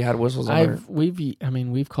 Nobody had whistles on there.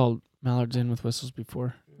 We've called mallards in with whistles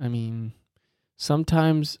before. I mean,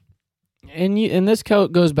 sometimes, and this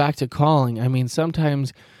goes back to calling. I mean,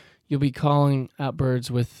 sometimes you'll be calling at birds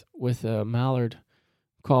with a mallard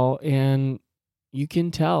call, and you can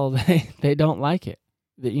tell they don't like it.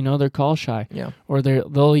 That they're call shy. Yeah. Or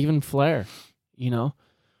they'll even flare.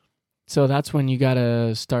 So that's when you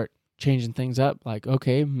gotta start changing things up. Like,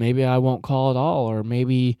 okay, maybe I won't call at all, or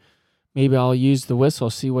maybe I'll use the whistle,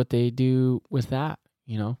 see what they do with that,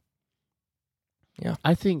 Yeah.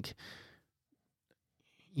 I think,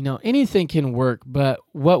 anything can work, but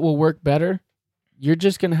what will work better you're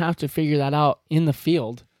just going to have to figure that out in the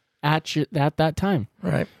field at that time.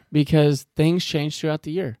 Right. Because things change throughout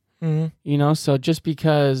the year. Mm-hmm. So just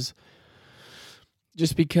because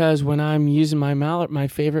when I'm using my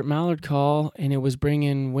favorite mallard call, and it was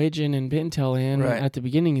bringing Widgeon and Pintail in at the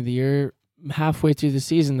beginning of the year, halfway through the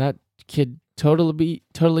season, that could totally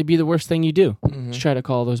be the worst thing you do to try to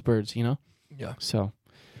call those birds, Yeah. So,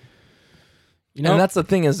 and that's the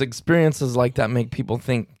thing, is experiences like that make people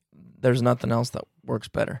think there's nothing else that works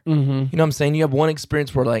better. Mm-hmm. You know what I'm saying? You have one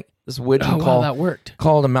experience where like this Widgeon call that worked.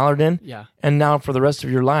 Called a mallard in. Yeah. And now for the rest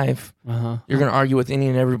of your life, you're going to argue with any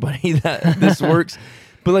and everybody that this works.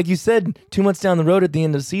 But like you said, 2 months down the road at the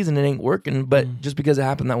end of the season, it ain't working. But just because it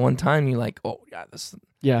happened that one time, you're like, oh, yeah, this.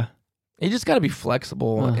 Yeah. You just got to be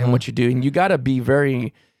flexible in what you do. And you got to be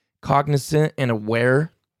very cognizant and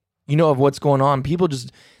aware, of what's going on. People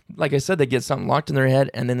just, like I said, they get something locked in their head,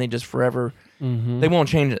 and then they just forever, they won't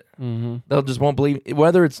change it. They'll just won't believe,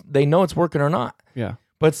 whether they know it's working or not. Yeah.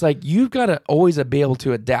 But it's like, you've got to always be able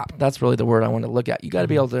to adapt. That's really the word I want to look at. You got to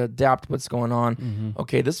be able to adapt what's going on.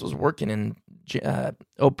 Okay, this was working in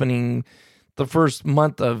opening the first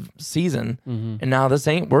month of season, and now this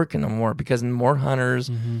ain't working no more because more hunters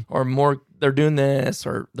or more, they're doing this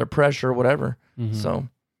or they're pressure or whatever. So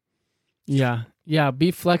yeah,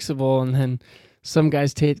 be flexible. And then some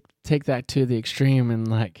guys take that to the extreme and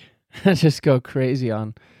like just go crazy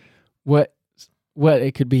on what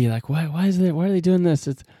it could be. Like, why are they doing this?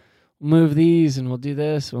 It's, we'll move these and we'll do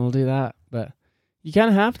this and we'll do that. But you kind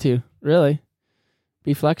of have to really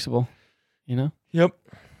be flexible, Yep.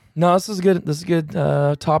 No, this is good. This is a good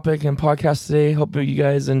topic and podcast today. Hope you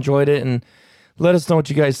guys enjoyed it, and let us know what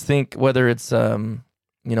you guys think, whether it's in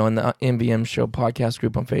the MVM Show podcast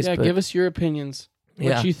group on Facebook. Yeah, give us your opinions,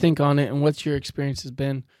 what you think on it, and what's your experience has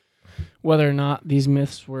been, whether or not these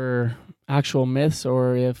myths were actual myths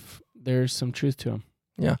or if there's some truth to them.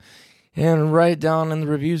 Yeah, and write it down in the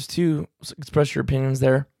reviews too. Express your opinions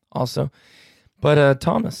there also. But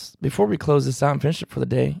Thomas, before we close this out and finish it for the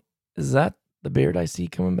day, is that the beard I see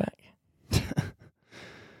coming back?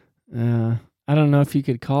 I don't know if you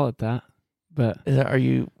could call it that, but are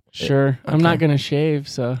you sure? Okay. I'm not gonna shave,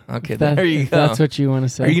 so okay. There you go. That's what you want to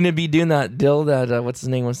say. Are you gonna be doing that deal that what's his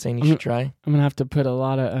name was saying you should try? I'm gonna have to put a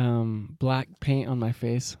lot of black paint on my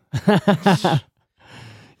face.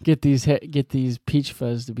 Get these peach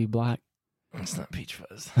fuzz to be black. It's not peach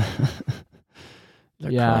fuzz.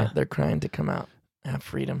 They're crying to come out, have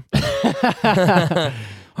freedom.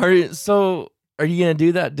 Are you gonna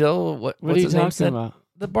do that deal? What's are you his name talking said? about?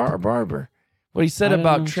 The barber. What he said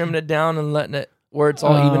about trimming it down and letting it where it's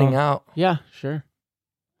all evening out. Yeah, sure.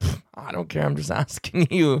 I don't care. I'm just asking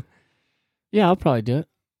you. Yeah, I'll probably do it.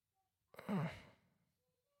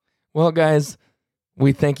 Well, guys,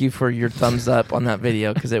 we thank you for your thumbs up on that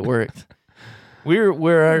video because it worked.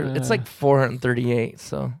 It's like 438,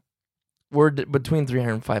 so we're between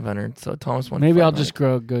 300 and 500. So Thomas won. Maybe I'll just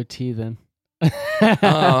grow a goatee then.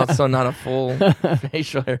 Oh, so not a full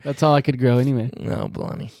facial hair. That's all I could grow anyway. No,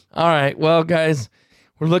 blimey. All right, well, guys,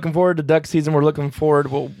 we're looking forward to duck season. We're looking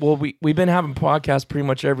forward. We've been having podcasts pretty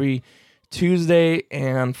much every Tuesday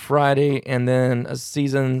and Friday, and then as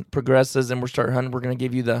season progresses and we're starting hunting, we're going to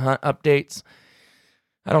give you the hunt updates.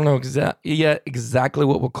 I don't know exactly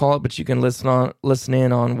what we'll call it, but you can listen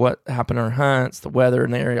in on what happened in our hunts, the weather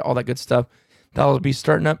in the area, all that good stuff. That'll be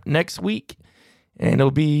starting up next week. And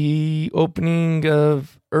it'll be opening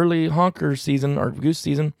of early honker season or goose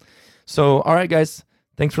season. So, all right, guys.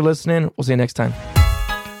 Thanks for listening. We'll see you next time.